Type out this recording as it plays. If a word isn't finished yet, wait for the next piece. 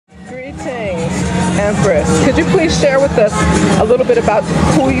Greetings, Empress. Could you please share with us a little bit about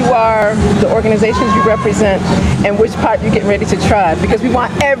who you are, the organizations you represent, and which part you're getting ready to try? Because we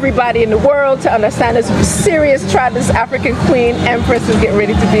want everybody in the world to understand this serious tribe this African Queen Empress is getting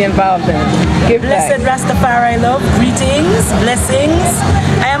ready to be involved in. Give Blessed back. Rastafari love, greetings, blessings.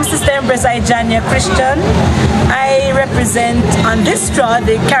 I am Sister Empress Ijahnya Christian. I represent on this straw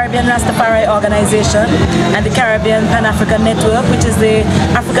the Caribbean Rastafari Organization and the Caribbean PanAfrican Network, which is the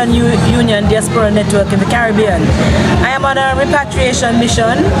African Union Diaspora Network in the Caribbean. I am on a repatriation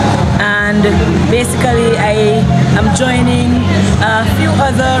mission, and basically I am joining a few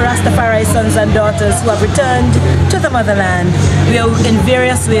other Rastafari sons and daughters who have returned to the motherland. We are in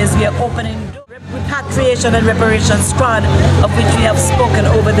various ways, we are opening repatriation and reparation strand, of which we have spoken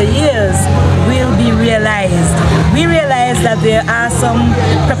over the years, will be realized. We realize that there are some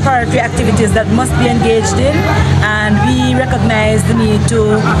preparatory activities that must be engaged in, and we recognize the need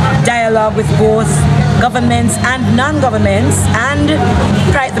to dialogue with both governments and non-governments and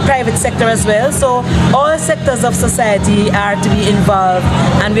the private sector as well. So all sectors of society are to be involved,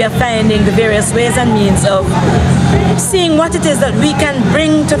 and we are finding the various ways and means of seeing what it is that we can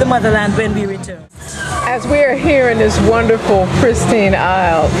bring to the motherland when we return. As we are here in this wonderful, pristine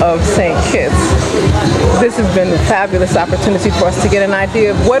Isle of St. Kitts, this has been a fabulous opportunity for us to get an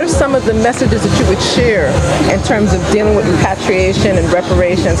idea of what are some of the messages that you would share in terms of dealing with repatriation and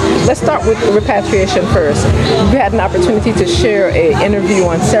reparations. Let's start with repatriation first. You had an opportunity to share an interview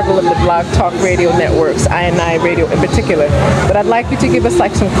on several of the blog talk radio networks, I&I Radio in particular, but I'd like you to give us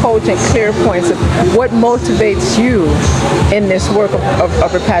like some cogent, clear points of what motivates you in this work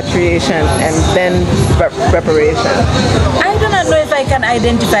of repatriation and then reparation. I do not know if I can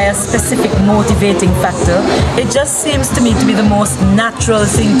identify a specific motivating factor. It just seems to me to be the most natural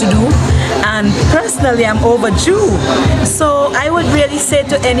thing to do, and personally I'm overdue. So I would really say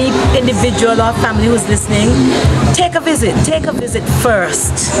to any individual or family who's listening, take a visit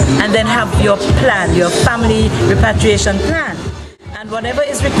first, and then have your plan, your family repatriation plan. And whatever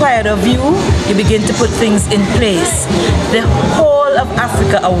is required of you, you begin to put things in place. The whole of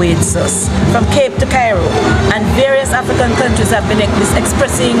Africa awaits us, from Cape to Cairo, and various African countries have been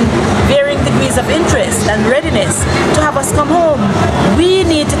expressing varying degrees of interest and readiness to have us come home. We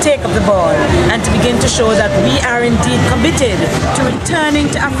need to take up the ball and to begin to show that we are indeed committed to returning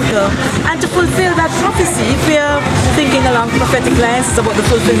to Africa and to fulfill that prophecy. If we are thinking along prophetic lines, it's about the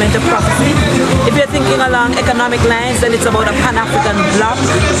fulfillment of prophecy. If you're thinking along economic lines, then it's about a Pan-African bloc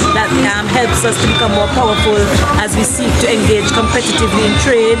that helps us to become more powerful as we seek to engage competitively in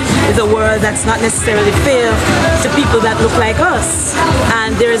trade with a world that's not necessarily fair to people that look like us.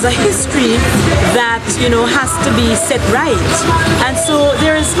 And there is a history that, you know, has to be set right. And so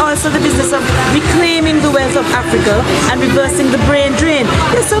there is also the business of reclaiming the wealth of Africa and reversing the brain drain.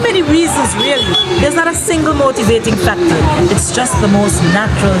 There's so many reasons, really. There's not a single motivating factor. It's just the most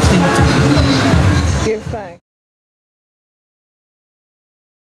natural thing to do.